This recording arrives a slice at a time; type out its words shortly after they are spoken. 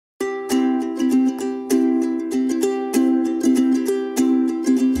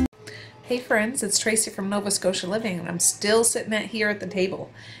Hey friends, it's Tracey from Nova Scotia Living, and I'm still sitting here at the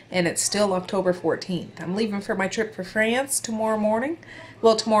table, and it's still October 14th. I'm leaving for my trip for France tomorrow morning.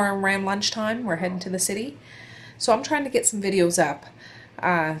 Well, tomorrow around lunchtime, we're heading to the city. So I'm trying to get some videos up,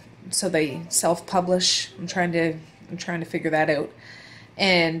 so they self-publish. I'm trying to figure that out.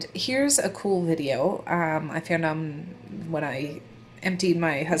 And here's a cool video I found when I emptied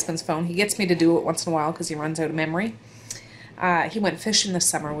my husband's phone. He gets me to do it once in a while because he runs out of memory. He went fishing this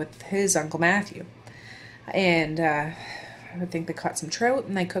summer with his Uncle Matthew. And I think they caught some trout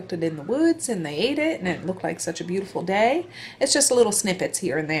and they cooked it in the woods and they ate it and it looked like such a beautiful day. It's just little snippets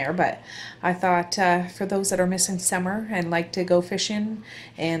here and there, but I thought for those that are missing summer and like to go fishing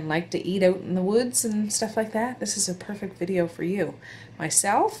and like to eat out in the woods and stuff like that, this is a perfect video for you.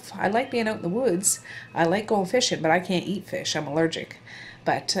 Myself, I like being out in the woods. I like going fishing, but I can't eat fish. I'm allergic.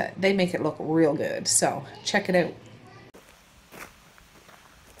 But they make it look real good, so check it out.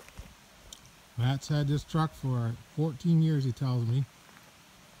 Matt's had this truck for 14 years, he tells me.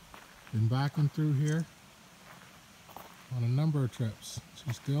 Been backing through here on a number of trips.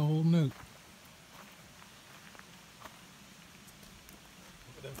 She's still holding out.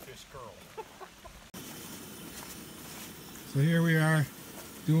 Look at them fish curl. So here we are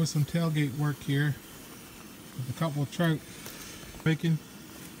doing some tailgate work here with a couple of trout bacon.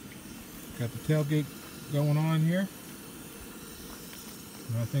 Got the tailgate going on here.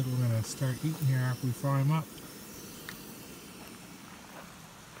 And I think we're going to start eating here after we fry them up.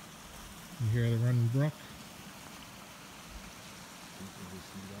 You hear the running brook.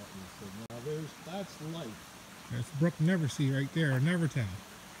 Now that's life. That's Brook Neversea right there, or Nevertown.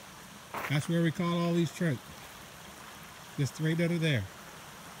 That's where we caught all these trout. Just right out of there.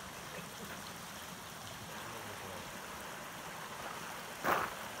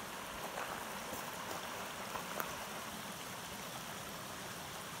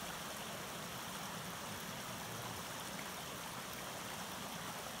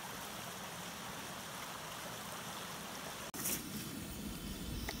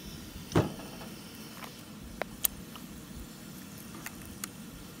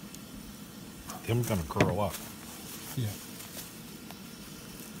 Them's gonna curl up. Yeah.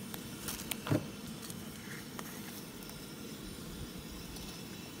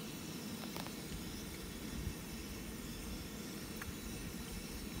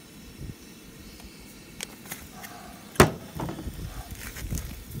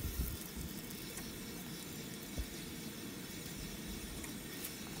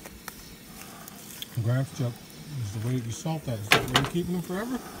 Grabs Chuck is the way you salt that. Is that the way you're keeping them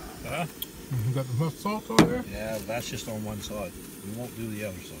forever? Huh? You got the salt on there? Yeah, that's just on one side. We won't do the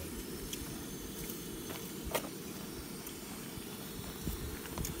other side.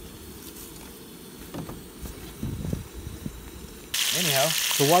 Anyhow.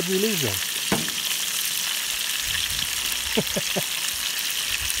 So why'd we leave them?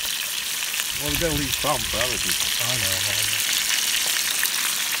 Well, we're gonna leave some for other people. I know.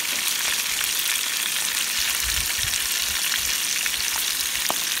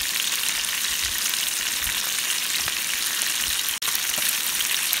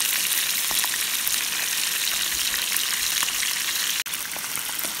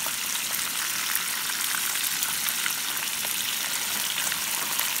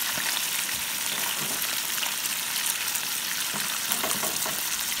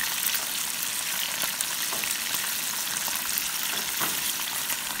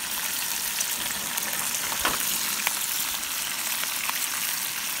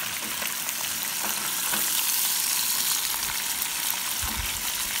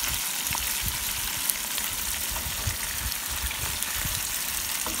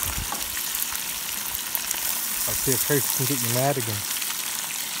 I'll see if Tracey can get you mad again.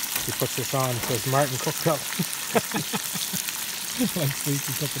 She puts this on and says Martin cooked up. Like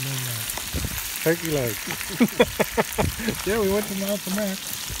Stacey cooking in now. Turkey legs. Yeah, we went to Mount Mac.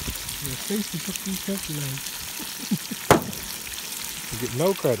 Yeah, Stacey cooked these turkey legs. You get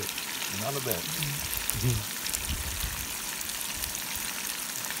no credit. Not a bit.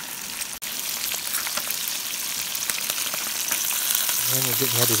 And we're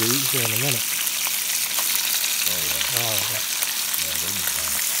getting ready to eat here in a minute. Oh, yeah. Oh, yeah. Yeah, those are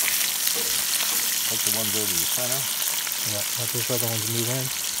fine. Like the ones over the center. Yeah, let those other ones move in.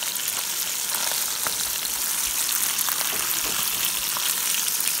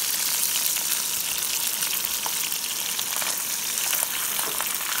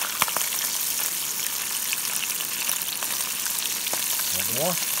 Want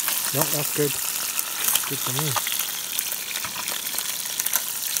more? No, that's good. Good for me.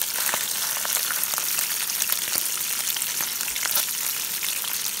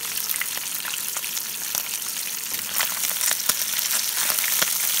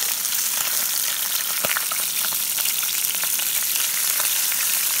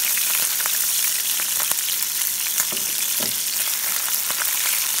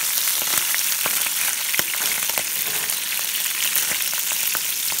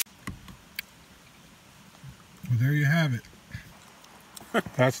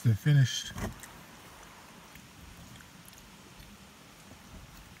 That's the finished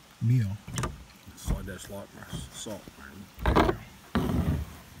meal. Slide that salt,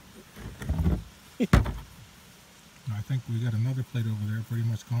 I think we got another plate over there pretty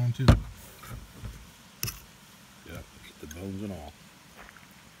much gone too. Yep, eat the bones and all.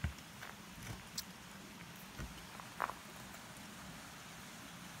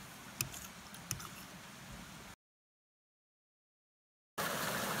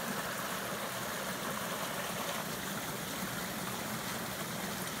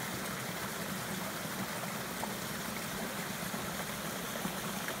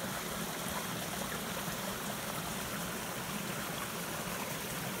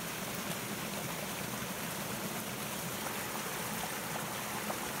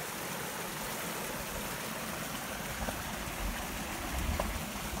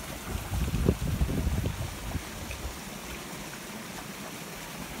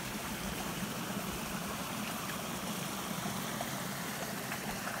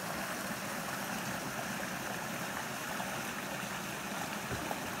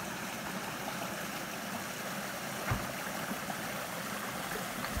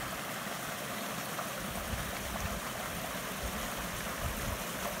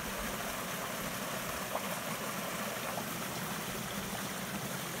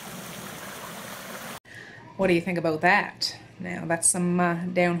 What do you think about that? Now, that's some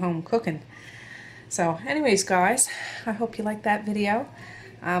down-home cooking. So, anyways, guys, I hope you liked that video.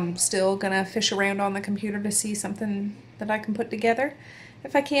 I'm still going to fish around on the computer to see something that I can put together.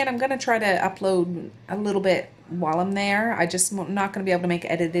 If I can, I'm going to try to upload a little bit while I'm there. I just not going to be able to make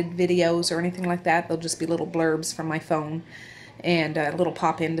edited videos or anything like that. They'll just be little blurbs from my phone and a little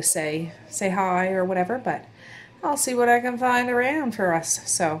pop in to say hi or whatever, but I'll see what I can find around for us.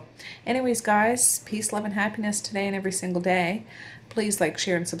 So, anyways, guys, peace, love, and happiness today and every single day. Please like,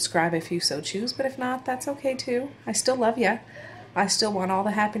 share, and subscribe if you so choose, but if not, that's okay too. I still love you. I still want all the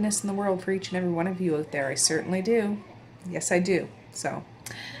happiness in the world for each and every one of you out there. I certainly do. Yes, I do. So,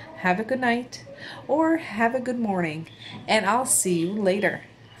 have a good night or have a good morning, and I'll see you later.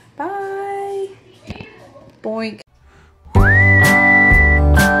 Bye. Boink.